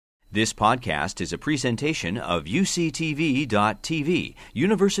This podcast is a presentation of UCTV.tv,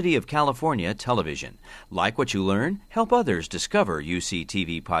 University of California Television. Like what you learn? Help others discover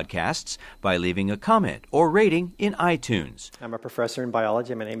UCTV podcasts by leaving a comment or rating in iTunes. I'm a professor in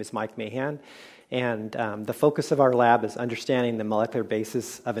biology. My name is Mike Mahan, and the focus of our lab is understanding the molecular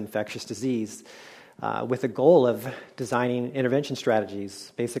basis of infectious disease with the goal of designing intervention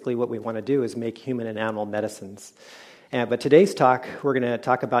strategies. Basically, what we want to do is make human and animal medicines. But today's talk, we're going to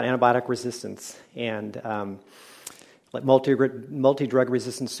talk about antibiotic resistance. And multi-drug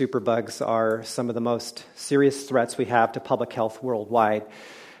resistant superbugs are some of the most serious threats we have to public health worldwide.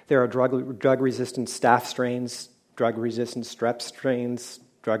 There are drug-resistant staph strains, drug-resistant strep strains,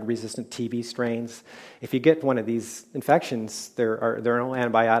 drug-resistant TB strains. If you get one of these infections, there are no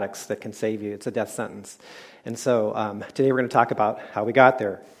antibiotics that can save you. It's a death sentence. And so today we're going to talk about how we got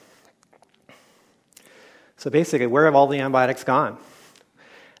there. So basically, where have all the antibiotics gone?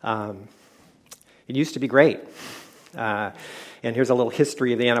 It used to be great. And here's a little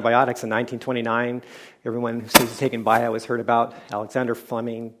history of the antibiotics. In 1929, everyone who's taken bio has heard about Alexander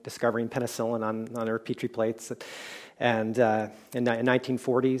Fleming discovering penicillin on their Petri plates. And in the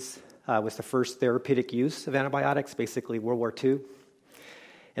 1940s was the first therapeutic use of antibiotics, basically World War II.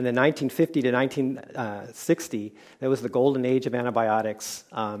 And then 1950 to 1960, that was the golden age of antibiotics.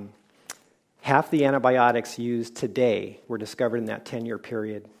 Half the antibiotics used today were discovered in that 10-year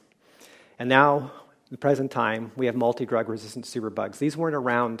period. And now, in the present time, we have multi-drug resistant superbugs. These weren't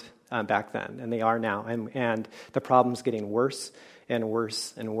around back then, and they are now. And the problem's getting worse and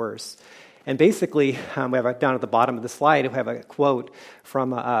worse and worse. And basically, we have down at the bottom of the slide, we have a quote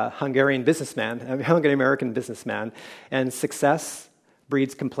from a Hungarian American businessman. And success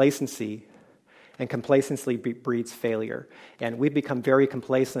breeds complacency, and complacency breeds failure. And we've become very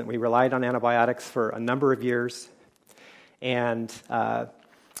complacent. We relied on antibiotics for a number of years, and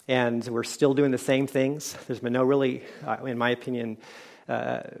we're still doing the same things. There's been no really, in my opinion,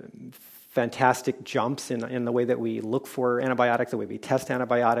 fantastic jumps in the way that we look for antibiotics, the way we test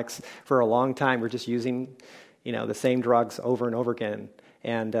antibiotics. For a long time, we're just using, the same drugs over and over again,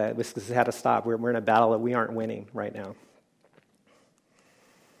 and this has had to stop. We're in a battle that we aren't winning right now.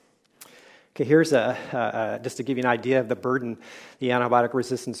 Okay, here's just to give you an idea of the burden, the antibiotic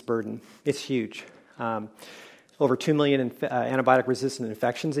resistance burden. It's huge. Over 2 million antibiotic-resistant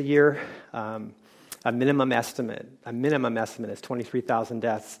infections a year. A minimum estimate is 23,000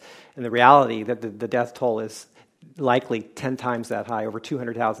 deaths. And the reality that the death toll is likely 10 times that high, over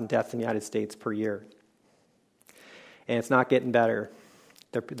 200,000 deaths in the United States per year. And it's not getting better.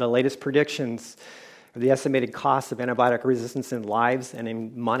 The latest predictions of the estimated cost of antibiotic resistance in lives and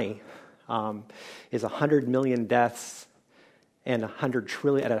in money is 100 million deaths and $100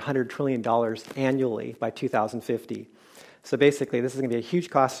 trillion annually by 2050. So basically, this is going to be a huge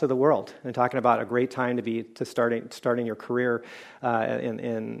cost to the world. And talking about a great time to starting your career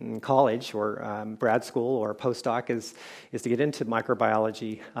in college or grad school or postdoc is to get into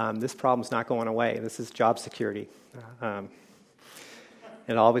microbiology. This problem's not going away. This is job security.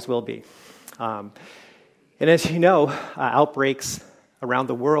 It always will be. And as you know, outbreaks around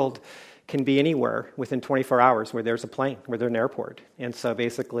the world can be anywhere within 24 hours where there's a plane, where there's an airport. And so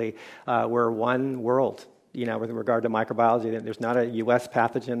basically, we're one world, with regard to microbiology. There's not a U.S.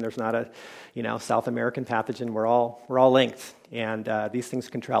 pathogen, there's not a, South American pathogen. We're all linked, and these things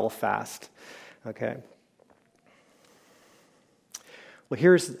can travel fast. Okay. Well,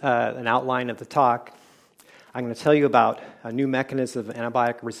 here's an outline of the talk. I'm going to tell you about a new mechanism of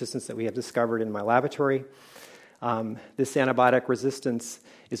antibiotic resistance that we have discovered in my laboratory. This antibiotic resistance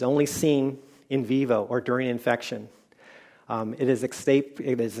is only seen in vivo or during infection. It has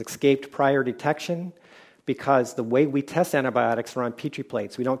escaped prior detection because the way we test antibiotics are on Petri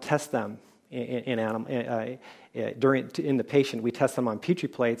plates. We don't test them in the patient. We test them on Petri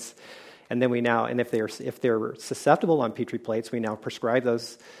plates, and then if they're susceptible on Petri plates, we now prescribe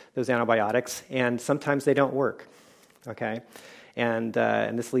those antibiotics, and sometimes they don't work. Okay. And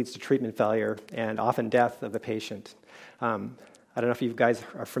this leads to treatment failure and often death of the patient. I don't know if you guys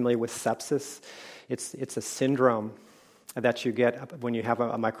are familiar with sepsis. It's a syndrome that you get when you have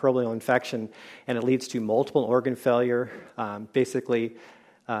a microbial infection, and it leads to multiple organ failure, basically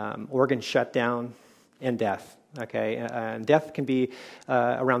organ shutdown, and death. Okay, and death can be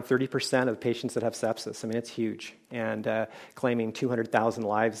around 30% of patients that have sepsis. I mean, it's huge, and claiming 200,000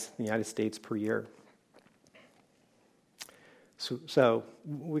 lives in the United States per year. So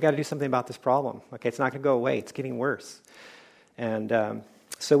we got to do something about this problem. Okay, it's not going to go away. It's getting worse. And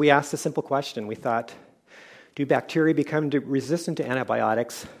so we asked a simple question. We thought, do bacteria become resistant to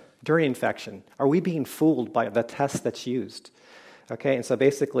antibiotics during infection? Are we being fooled by the test that's used? Okay, and so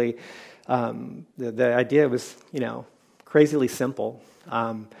basically, the idea was, crazily simple.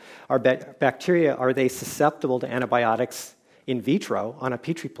 Are bacteria, are they susceptible to antibiotics in vitro on a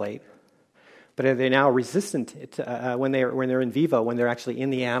Petri plate? But are they now resistant when they're in vivo, when they're actually in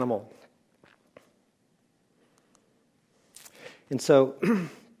the animal? And so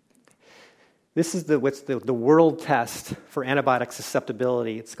this is what's the world test for antibiotic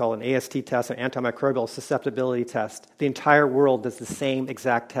susceptibility. It's called an AST test, an antimicrobial susceptibility test. The entire world does the same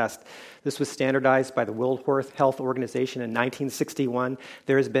exact test. This was standardized by the World Health Organization in 1961.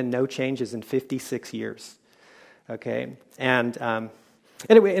 There has been no changes in 56 years. Okay, and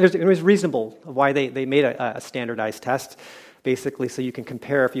anyway, it was reasonable why they made a standardized test, basically, so you can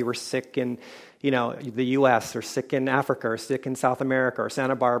compare if you were sick in the U.S. or sick in Africa or sick in South America or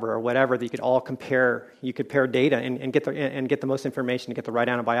Santa Barbara or whatever, that you could all compare. You could pair data and get the most information to get the right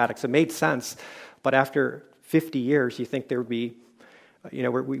antibiotics. It made sense, but after 50 years, you think there would be,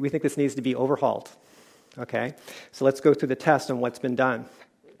 we think this needs to be overhauled. Okay, so let's go through the test and what's been done.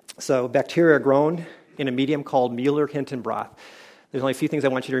 So bacteria are grown in a medium called Mueller-Hinton broth. There's only a few things I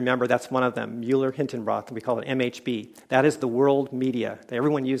want you to remember. That's one of them, Mueller-Hinton broth. We call it MHB. That is the world media that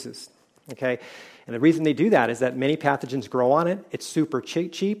everyone uses. Okay, and the reason they do that is that many pathogens grow on it. It's super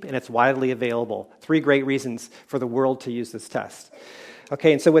cheap, and it's widely available. 3 great reasons for the world to use this test.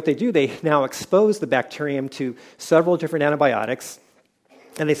 Okay, and so what they do, they now expose the bacterium to several different antibiotics,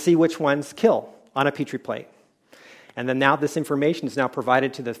 and they see which ones kill on a Petri plate. And then now this information is now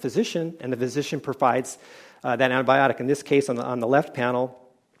provided to the physician, and the physician provides that antibiotic. In this case, on the left panel,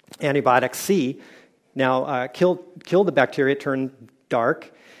 antibiotic C now killed the bacteria, it turned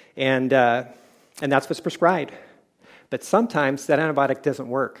dark, and that's what's prescribed. But sometimes that antibiotic doesn't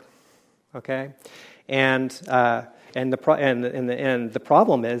work. Okay, and the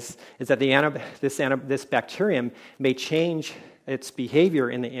problem is that this bacterium may change its behavior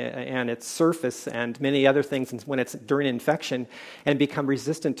and its surface and many other things when it's during infection and become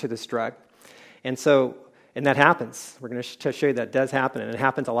resistant to this drug. And that happens. We're going to show you that does happen, and it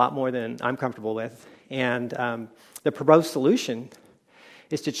happens a lot more than I'm comfortable with. And the proposed solution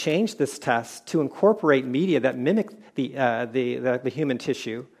is to change this test to incorporate media that mimic the human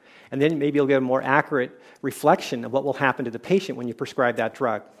tissue, and then maybe you'll get a more accurate reflection of what will happen to the patient when you prescribe that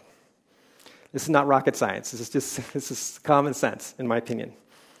drug. This is not rocket science. This is common sense, in my opinion.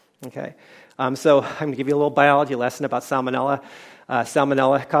 Okay, so I'm going to give you a little biology lesson about salmonella.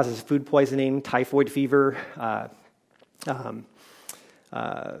 Salmonella causes food poisoning, typhoid fever,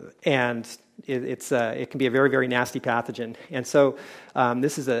 and it can be a very, very nasty pathogen. And so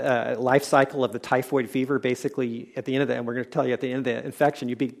this is a life cycle of the typhoid fever. Basically, at the end of and we're going to tell you at the end of the infection,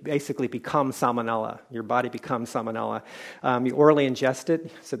 you basically become salmonella. Your body becomes salmonella. You orally ingest it,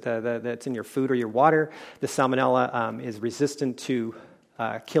 so that's in your food or your water. The salmonella is resistant to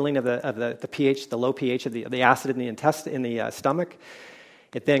killing of the pH, the low pH of the acid in the stomach.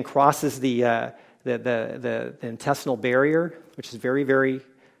 It then crosses the intestinal barrier, which is very, very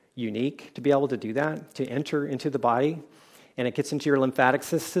unique to be able to do that, to enter into the body, and it gets into your lymphatic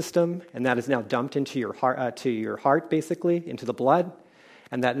system, and that is now dumped into your heart, basically, into the blood,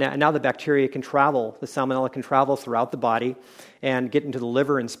 and that now the bacteria can travel, the salmonella can travel throughout the body and get into the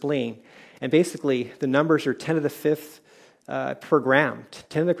liver and spleen, and basically the numbers are 10 to the 5th per gram,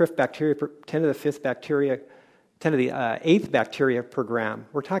 10 to the 5th bacteria, 10 to the 5th bacteria, 10 to the 8th bacteria per gram.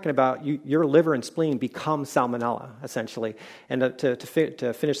 We're talking about your liver and spleen become salmonella, essentially. And to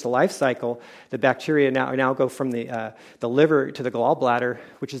finish the life cycle, the bacteria now go from the liver to the gallbladder,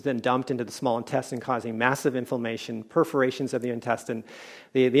 which is then dumped into the small intestine, causing massive inflammation, perforations of the intestine.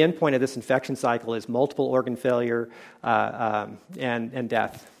 The end point of this infection cycle is multiple organ failure and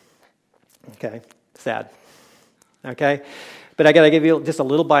death. Okay, sad. Okay, but I got to give you just a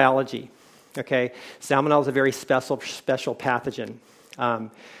little biology. Okay, salmonella is a very special pathogen.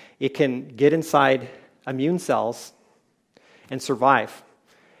 It can get inside immune cells and survive.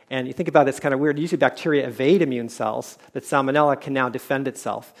 And you think about it, it's kind of weird. Usually bacteria evade immune cells, but salmonella can now defend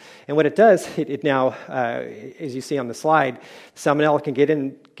itself. And what it does, it now, as you see on the slide, salmonella can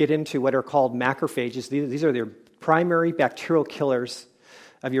get into what are called macrophages. These are their primary bacterial killers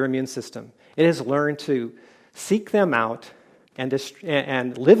of your immune system. It has learned to seek them out and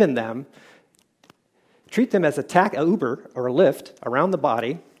live in them. Treat them as an Uber or a Lyft around the body.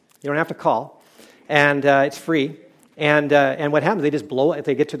 You don't have to call, and it's free. And what happens? They just blow it.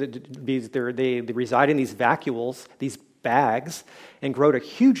 They get to they reside in these vacuoles, these bags, and grow to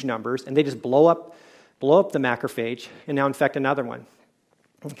huge numbers. And they just blow up the macrophage, and now infect another one.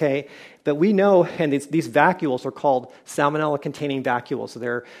 Okay, but we know, and these vacuoles are called salmonella-containing vacuoles. So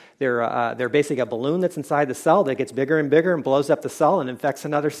they're basically a balloon that's inside the cell that gets bigger and bigger and blows up the cell and infects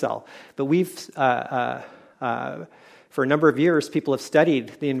another cell. But for a number of years, people have studied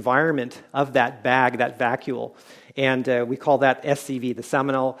the environment of that bag, that vacuole, and we call that SCV, the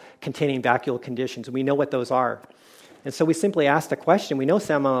salmonella-containing vacuole conditions. We know what those are. And so we simply asked a question. We know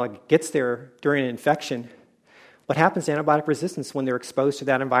salmonella gets there during an infection. What happens to antibiotic resistance when they're exposed to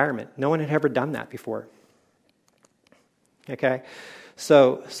that environment? No one had ever done that before. Okay,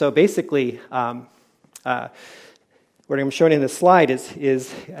 so basically, what I'm showing in this slide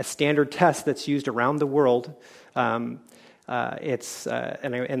is a standard test that's used around the world. And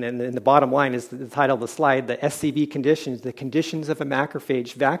then the bottom line is the title of the slide: the SCV conditions, the conditions of a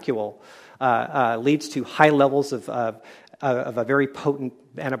macrophage vacuole, leads to high levels of a very potent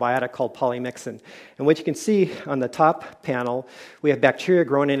antibiotic called polymyxin. And what you can see on the top panel, we have bacteria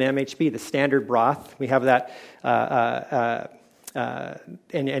growing in MHB, the standard broth. We have that,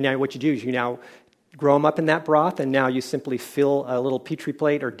 and now what you do is you now grow them up in that broth, and now you simply fill a little Petri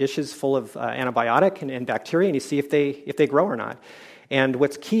plate or dishes full of antibiotic and bacteria, and you see if they grow or not. And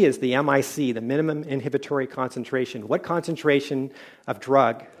what's key is the MIC, the minimum inhibitory concentration. What concentration of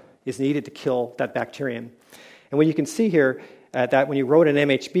drug is needed to kill that bacterium? And what you can see here, that when you wrote an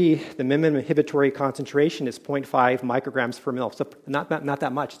MHB, the minimum inhibitory concentration is 0.5 micrograms per mil. So not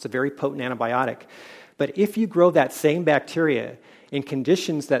that much. It's a very potent antibiotic. But if you grow that same bacteria in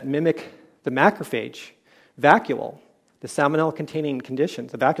conditions that mimic the macrophage vacuole, the salmonella-containing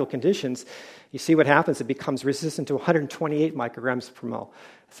conditions, the vacuole conditions, you see what happens. It becomes resistant to 128 micrograms per mil.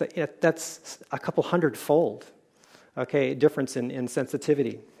 So that's a couple hundred-fold, okay, difference in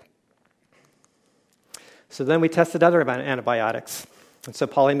sensitivity. So then we tested other antibiotics. And so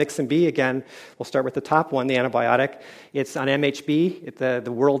polymyxin B, again, we'll start with the top one, the antibiotic. It's on MHB.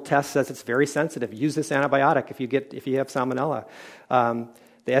 The world test says it's very sensitive. Use this antibiotic if you have salmonella.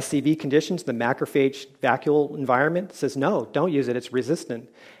 The SCV conditions, the macrophage vacuole environment, says no, don't use it. It's resistant.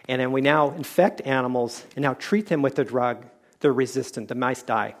 And then we now infect animals and now treat them with the drug. They're resistant. The mice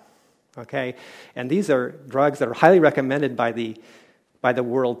die. Okay? And these are drugs that are highly recommended by the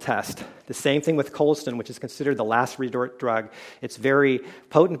world test. The same thing with colistin, which is considered the last resort drug. It's very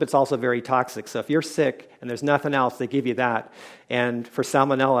potent, but it's also very toxic. So if you're sick and there's nothing else, they give you that. And for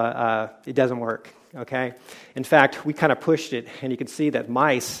salmonella, it doesn't work. Okay? In fact, we kind of pushed it, and you can see that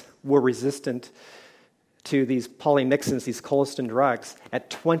mice were resistant to these polymyxins, these colistin drugs, at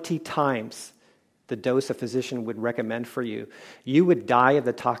 20 times the dose a physician would recommend for you. You would die of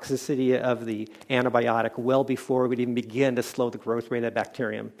the toxicity of the antibiotic well before it would even begin to slow the growth rate of that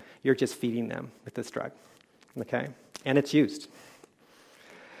bacterium. You're just feeding them with this drug, okay? And it's used.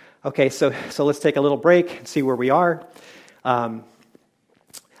 Okay, so let's take a little break and see where we are.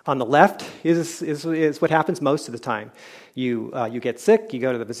 On the left is what happens most of the time. You get sick, you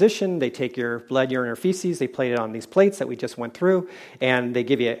go to the physician, they take your blood, urine, or feces, they plate it on these plates that we just went through, and they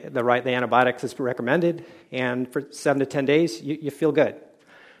give you the antibiotics as recommended, and for 7 to 10 days, you feel good.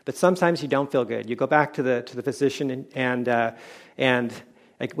 But sometimes you don't feel good. You go back to the physician, and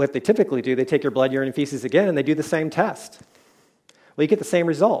like what they typically do, they take your blood, urine, and feces again, and they do the same test. Well, you get the same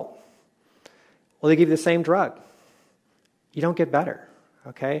result. Well, they give you the same drug. You don't get better.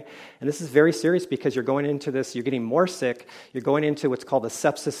 Okay? And this is very serious because you're going into this, you're getting more sick, you're going into what's called the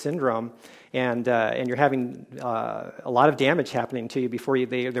sepsis syndrome, and you're having a lot of damage happening to you before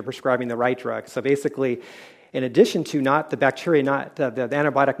they're prescribing the right drug. So basically, in addition to the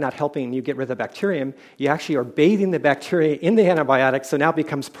antibiotic not helping you get rid of the bacterium, you actually are bathing the bacteria in the antibiotic, so now it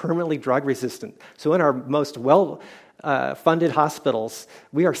becomes permanently drug resistant. So in our most well-funded hospitals,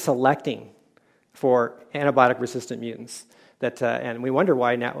 we are selecting for antibiotic-resistant mutants. And we wonder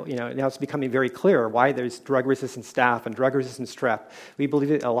why now. Now it's becoming very clear why there's drug-resistant staph and drug-resistant strep. We believe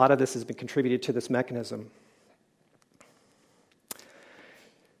that a lot of this has been contributed to this mechanism.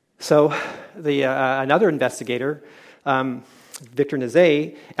 So another investigator, Victor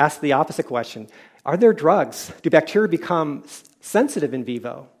Nazay, asked the opposite question. Are there drugs? Do bacteria become sensitive in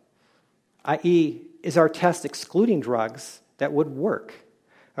vivo? I.e., is our test excluding drugs that would work?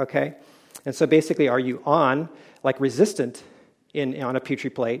 Okay? And so basically, are you resistant on a Petri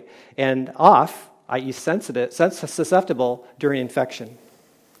plate, and off, i.e. susceptible during infection?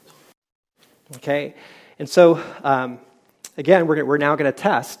 Okay? And so, again, we're now going to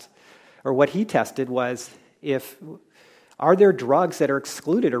test, or what he tested was, are there drugs that are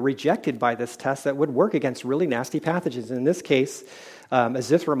excluded or rejected by this test that would work against really nasty pathogens? In this case,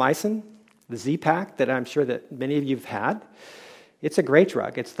 azithromycin, the Z-Pak, that I'm sure that many of you have had. It's a great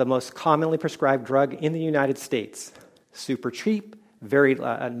drug. It's the most commonly prescribed drug in the United States. Super cheap, very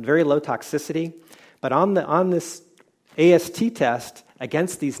low toxicity. But on this AST test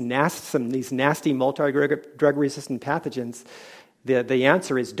against these nasty multi-drug-resistant pathogens, the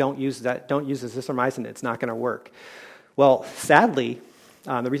answer is don't use azithromycin. It's not going to work. Well, sadly,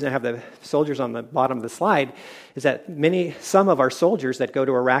 the reason I have the soldiers on the bottom of the slide is that some of our soldiers that go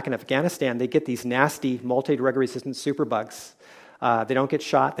to Iraq and Afghanistan, they get these nasty multi-drug-resistant superbugs. They don't get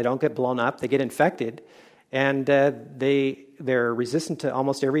shot, they don't get blown up, they get infected, and they're resistant to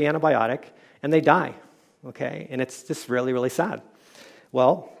almost every antibiotic, and they die. Okay, and it's just really, really sad.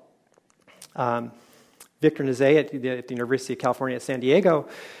 Well, Victor Nazay at the University of California at San Diego,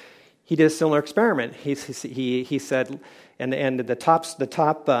 he did a similar experiment. He said, and the top.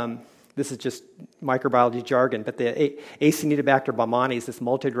 This is just microbiology jargon, but the Acinetobacter baumannii is this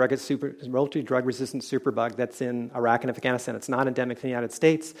multi-drug-resistant superbug that's in Iraq and Afghanistan. It's not endemic to the United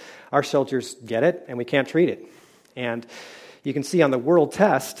States. Our soldiers get it, and we can't treat it. And you can see on the world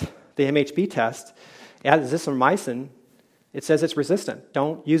test, the MHB test, azithromycin, it says it's resistant.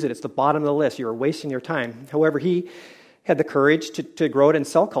 Don't use it. It's the bottom of the list. You're wasting your time. However, he had the courage to grow it in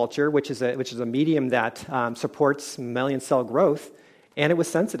cell culture, which is a medium that supports mammalian cell growth, and it was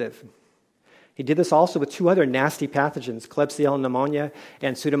sensitive. He did this also with two other nasty pathogens, Klebsiella pneumonia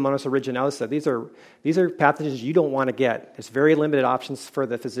and Pseudomonas aeruginosa. These are pathogens you don't want to get. There's very limited options for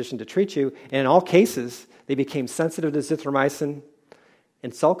the physician to treat you, and in all cases, they became sensitive to azithromycin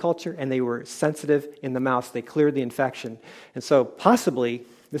in cell culture, and they were sensitive in the mouse. They cleared the infection. And so possibly,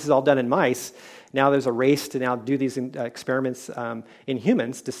 this is all done in mice, now there's a race to now do these experiments in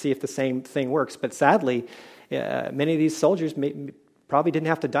humans to see if the same thing works. But sadly, many of these soldiers probably didn't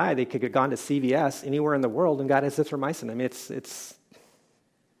have to die. They could have gone to CVS anywhere in the world and got azithromycin. I mean, it's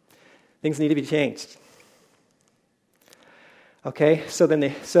things need to be changed. Okay, so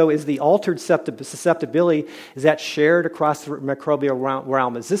is the altered susceptibility, is that shared across the microbial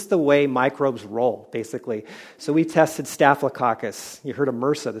realm? Is this the way microbes roll, basically? So we tested Staphylococcus. You heard of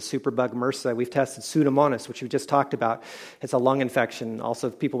MRSA, the superbug MRSA. We've tested Pseudomonas, which we just talked about. It's a lung infection.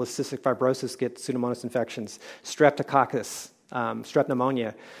 Also, people with cystic fibrosis get Pseudomonas infections. Streptococcus, strep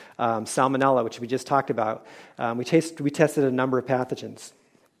pneumonia, Salmonella, which we just talked about. We tested a number of pathogens.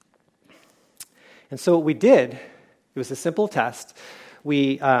 And so what we did, it was a simple test.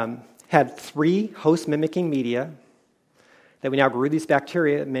 We had 3 host-mimicking media that we now grew these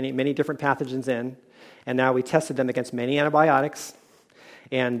bacteria, many different pathogens in, and now we tested them against many antibiotics.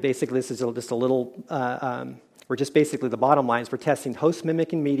 And basically, this is just a little, we're just basically, the bottom line is we're testing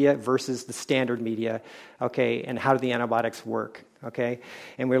host-mimicking media versus the standard media, okay, and how do the antibiotics work, okay?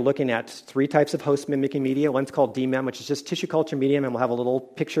 And we're looking at 3 types of host-mimicking media. One's called DMEM, which is just tissue culture medium, and we'll have a little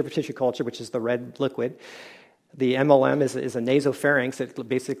picture of a tissue culture, which is the red liquid. The MLM is a nasopharynx. It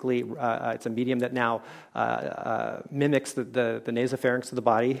basically, it's a medium that now mimics the nasopharynx of the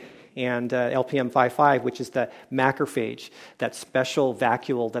body. And LPM55, which is the macrophage, that special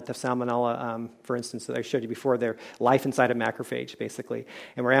vacuole that the Salmonella, for instance, that I showed you before, their life inside a macrophage, basically.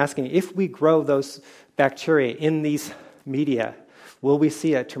 And we're asking, if we grow those bacteria in these media, will we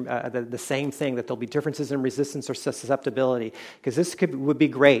see the same thing, that there'll be differences in resistance or susceptibility? Because this would be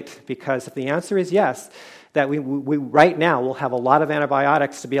great, because if the answer is yes, that we right now will have a lot of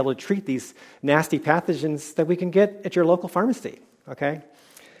antibiotics to be able to treat these nasty pathogens that we can get at your local pharmacy, okay?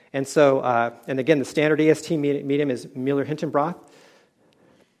 And so, and again, the standard AST medium is Mueller-Hinton broth.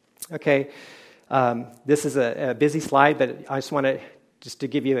 Okay, this is a busy slide, but I just want to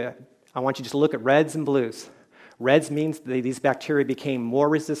give you I want you just to look at reds and blues. Reds means these bacteria became more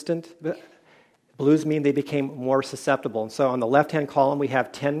resistant. Blues mean they became more susceptible. And so on the left-hand column, we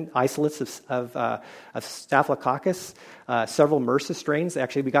have 10 isolates of Staphylococcus, several MRSA strains.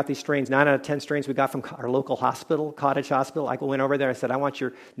 Actually, we got these strains, 9 out of 10 strains we got from our local hospital, Cottage Hospital. I went over there, I said, I want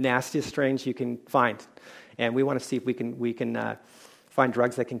your nastiest strains you can find. And we want to see if we can find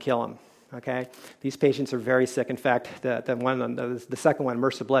drugs that can kill them. Okay? These patients are very sick. In fact, the second one,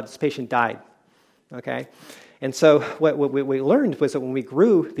 MRSA blood, this patient died. Okay? And so what we learned was that when we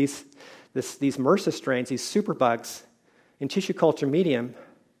grew these MRSA strains, these superbugs, in tissue culture medium,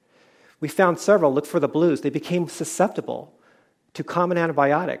 we found several. Look for the blues. They became susceptible to common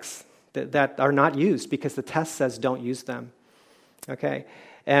antibiotics that are not used because the test says don't use them. Okay?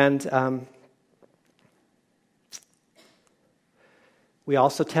 And we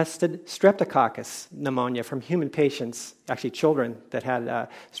also tested Streptococcus pneumonia from human patients, actually children that had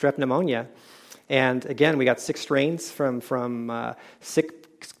strep pneumonia. And again, we got 6 strains from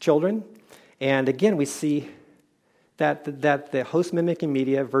sick children. And again, we see that the host-mimicking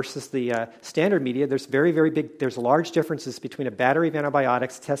media versus the standard media, there's there's large differences between a battery of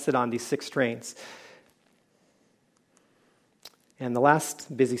antibiotics tested on these 6 strains. And the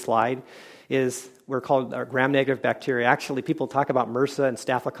last busy slide is we're called gram-negative bacteria. Actually, people talk about MRSA and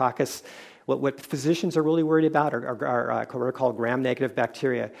Staphylococcus. What physicians are really worried about are what are called gram-negative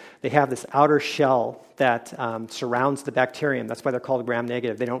bacteria. They have this outer shell that surrounds the bacterium. That's why they're called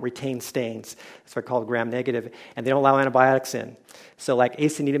gram-negative. They don't retain stains. That's why they're called gram-negative. And they don't allow antibiotics in. So like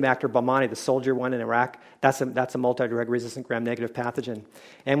Acinetobacter baumannii, the soldier one in Iraq, that's a multi-drug-resistant gram-negative pathogen.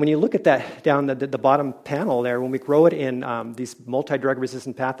 And when you look at that down the bottom panel there, when we grow it in these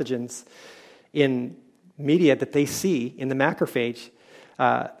multi-drug-resistant pathogens in media that they see in the macrophage,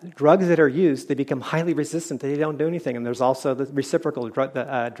 drugs that are used, they become highly resistant. They don't do anything. And there's also the reciprocal drug.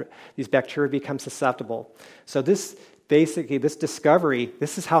 These bacteria become susceptible. So this discovery,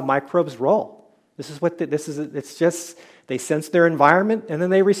 this is how microbes roll. It's just they sense their environment and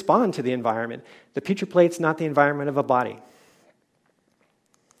then they respond to the environment. The Petri plate's not the environment of a body.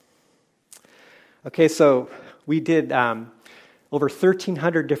 Okay, so we did over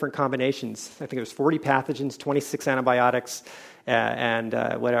 1,300 different combinations. I think it was 40 pathogens, 26 antibiotics, and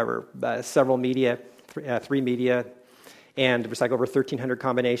several media, 3 media, and it was like over 1,300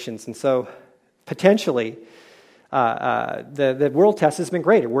 combinations. And so potentially, the world test has been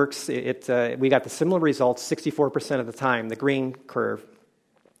great. It works. We got the similar results 64% of the time, the green curve.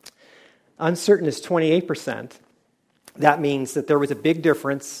 Uncertain is 28%. That means that there was a big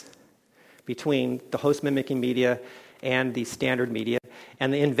difference between the host mimicking media and the standard media.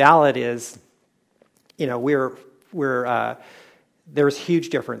 And the invalid is, there's huge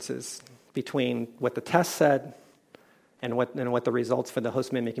differences between what the test said and what the results for the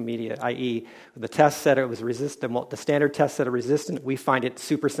host mimicking media, i.e., the test said it was resistant. The standard test said it resistant. We find it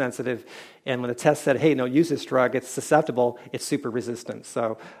super sensitive. And when the test said, hey, no, use this drug, it's susceptible, it's super resistant.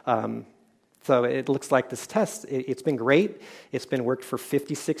 So it looks like this test, it's been great. It's been worked for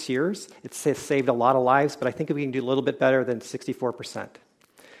 56 years. It's saved a lot of lives, but I think we can do a little bit better than 64%.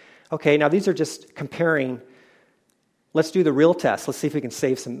 Okay, now these are just comparing. Let's do the real test. Let's see if we can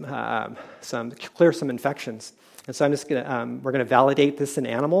save clear some infections. And so we're gonna validate this in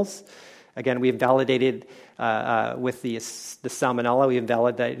animals. Again, we've validated with the salmonella. We've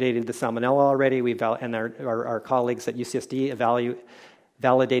validated the salmonella already. And our colleagues at UCSD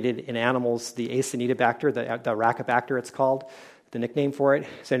validated in animals the Acinetobacter, the Racobacter it's called, the nickname for it.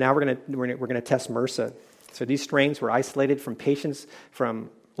 So now we're gonna test MRSA. So these strains were isolated from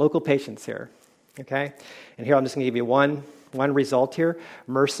local patients here. Okay, and here I'm just going to give you one result here.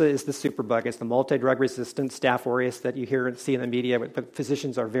 MRSA is the superbug. It's the multi-drug resistant Staph aureus that you hear and see in the media, but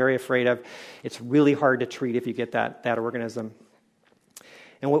physicians are very afraid of. It's really hard to treat if you get that organism.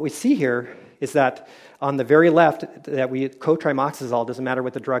 And what we see here is that on the very left, cotrimoxazole, doesn't matter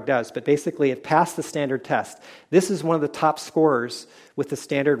what the drug does, but basically it passed the standard test. This is one of the top scorers with the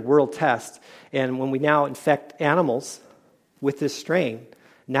standard world test. And when we now infect animals with this strain,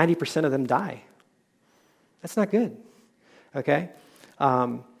 90% of them die. That's not good, okay?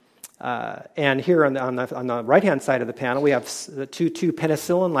 And here on the right-hand side of the panel, we have the two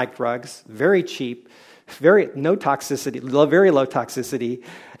penicillin-like drugs, very cheap, very low toxicity,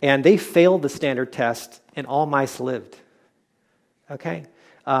 and they failed the standard test, and all mice lived. Okay.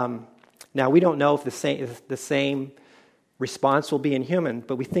 Now we don't know if the same response will be in human,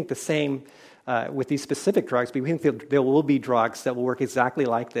 but we think the same. With these specific drugs, but we think there will be drugs that will work exactly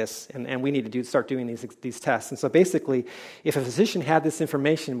like this, and we need to start doing these tests. And so basically, if a physician had this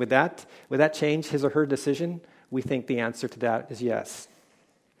information, would that change his or her decision? We think the answer to that is yes.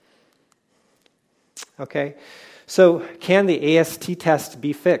 Okay, so can the AST test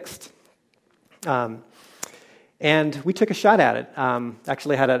be fixed? And we took a shot at it.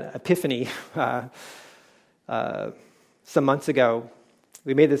 Actually had an epiphany some months ago.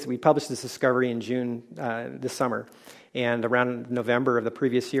 We published this discovery in June this summer, and around November of the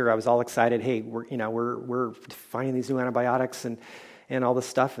previous year, I was all excited. Hey, we're finding these new antibiotics and all this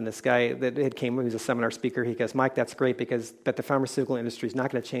stuff. And this guy that had came, he was a seminar speaker. He goes, Mike, that's great but the pharmaceutical industry is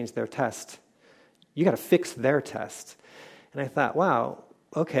not going to change their test. You got to fix their test. And I thought, wow,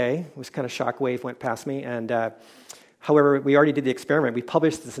 okay. It was kind of shockwave went past me, and. However, we already did the experiment. We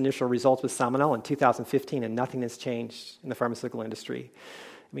published this initial results with salmonella in 2015, and nothing has changed in the pharmaceutical industry.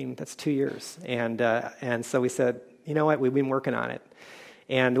 I mean, that's 2 years. And so we said, you know what, we've been working on it.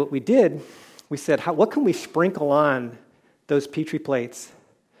 And what we did, we said, what can we sprinkle on those Petri plates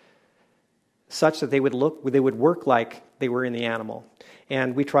such that they would work like they were in the animal?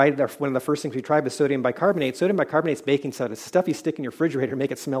 And we tried, one of the first things we tried was sodium bicarbonate. Sodium bicarbonate is baking soda. It's stuff you stick in your refrigerator to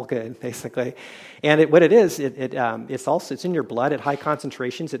make it smell good, basically. And it's in your blood at high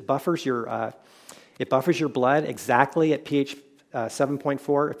concentrations. It buffers your blood exactly at pH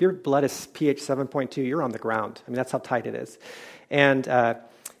 7.4. If your blood is pH 7.2, you're on the ground. I mean, that's how tight it is. And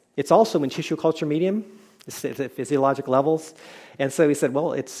it's also in tissue culture medium, it's at physiologic levels. And so he said,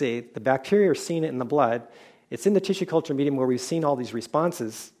 well, the bacteria are seeing it in the blood. It's in the tissue culture medium where we've seen all these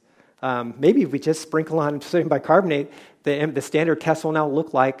responses. Maybe if we just sprinkle on sodium bicarbonate, the standard test will now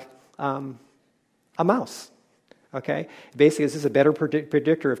look like a mouse. Okay? Basically, this is a better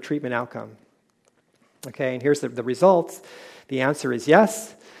predictor of treatment outcome. Okay, and here's the results. The answer is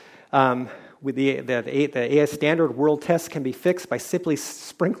yes. With the AS standard world test can be fixed by simply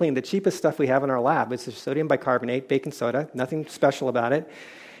sprinkling the cheapest stuff we have in our lab. It's sodium bicarbonate, baking soda, nothing special about it.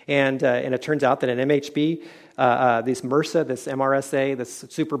 And it turns out that an MHB, this MRSA, this MRSA, this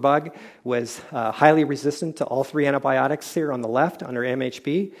superbug, was highly resistant to all three antibiotics here on the left under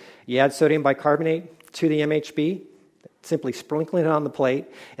MHB. You add sodium bicarbonate to the MHB, simply sprinkling it on the plate,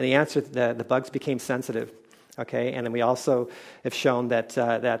 and the answer, the bugs became sensitive. Okay, and then we also have shown that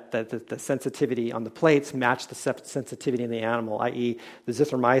the sensitivity on the plates matched the sensitivity in the animal, i.e., the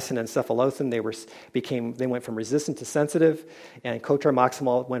zithromycin and cephalothin, they went from resistant to sensitive, and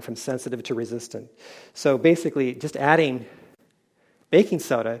cotrimoxamol went from sensitive to resistant. So basically, just adding baking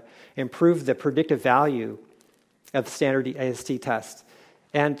soda improved the predictive value of the standard AST test.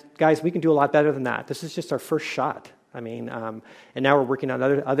 And guys, we can do a lot better than that. This is just our first shot. I mean, and now we're working on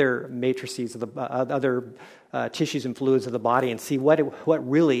other matrices of the other tissues and fluids of the body and see what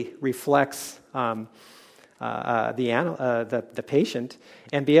really reflects the patient,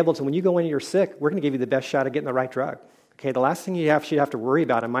 and be able to, when you go in and you're sick, we're going to give you the best shot at getting the right drug. Okay, the last thing you should have to worry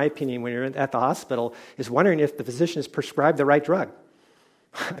about, in my opinion, when you're at the hospital, is wondering if the physician has prescribed the right drug.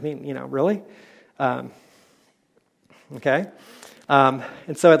 I mean, really? Okay,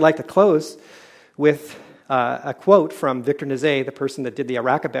 and so I'd like to close with a quote from Victor Nizet, the person that did the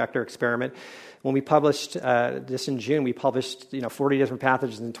Iraqibacter experiment. When we published this in June, we published 40 different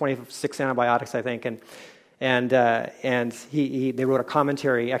pathogens and 26 antibiotics, I think, and they wrote a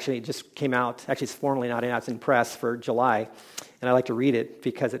commentary. Actually, it just came out. Actually, it's formally not out. It's in press for July, and I like to read it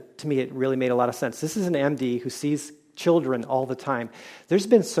because to me it really made a lot of sense. This is an MD who sees children all the time. There's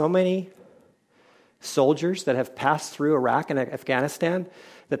been so many soldiers that have passed through Iraq and Afghanistan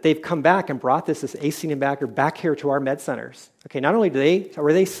that they've come back and brought this Acinetobacter back here to our med centers. Okay, not only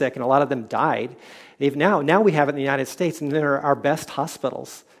were they sick, and a lot of them died, now we have it in the United States, and they're our best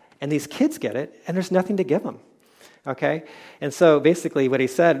hospitals. And these kids get it, and there's nothing to give them. Okay, and so basically, what he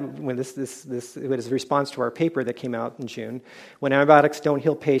said when this his response to our paper that came out in June, when antibiotics don't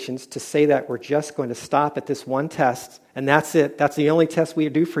heal patients, to say that we're just going to stop at this one test and that's it, that's the only test we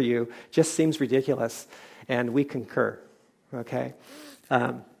do for you, just seems ridiculous, and we concur. Okay.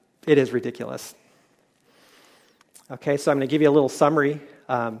 It is ridiculous. Okay, so I'm going to give you a little summary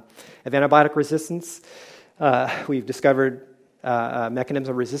of antibiotic resistance. We've discovered a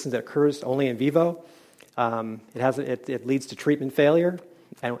mechanism of resistance that occurs only in vivo. It leads to treatment failure,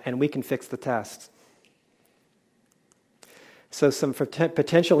 and we can fix the test. So some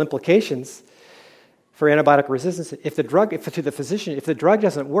potential implications for antibiotic resistance: if the drug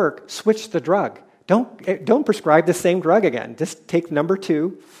doesn't work, switch the drug. Don't prescribe the same drug again. Just take number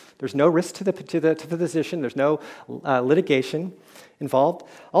 2. There's no risk to the physician. There's no litigation involved.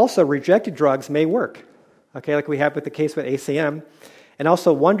 Also, rejected drugs may work. Okay, like we have with the case with ACM, and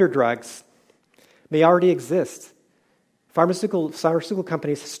also wonder drugs may already exist. Pharmaceutical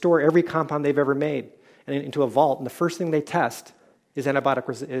companies store every compound they've ever made into a vault, and the first thing they test is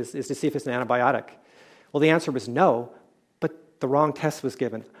to see if it's an antibiotic. Well, the answer was no, but the wrong test was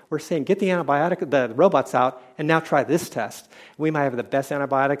given. We're saying, get the robots out, and now try this test. We might have the best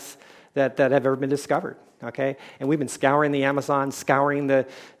antibiotics that have ever been discovered. Okay, and we've been scouring the Amazon, scouring the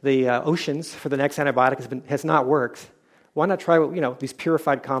oceans for the next antibiotic. Has not worked. Why not try these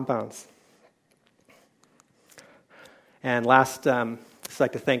purified compounds? And last, I'd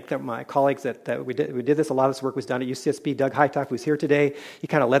like to thank my colleagues that we did this. A lot of this work was done at UCSB. Doug Hytop, who's here today, he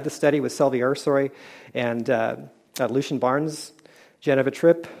kind of led the study with Selvi Arsoy and Lucian Barnes, Geneva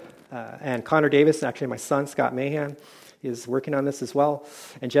Tripp, and Connor Davis. Actually, my son, Scott Mahan, is working on this as well,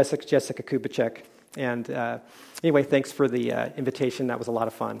 and Jessica Kubicek. And anyway, thanks for the invitation. That was a lot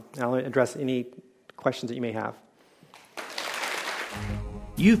of fun. And I'll address any questions that you may have.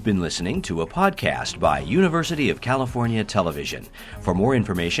 You've been listening to a podcast by University of California Television. For more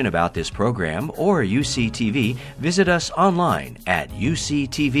information about this program or UCTV, visit us online at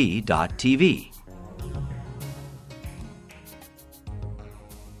uctv.tv.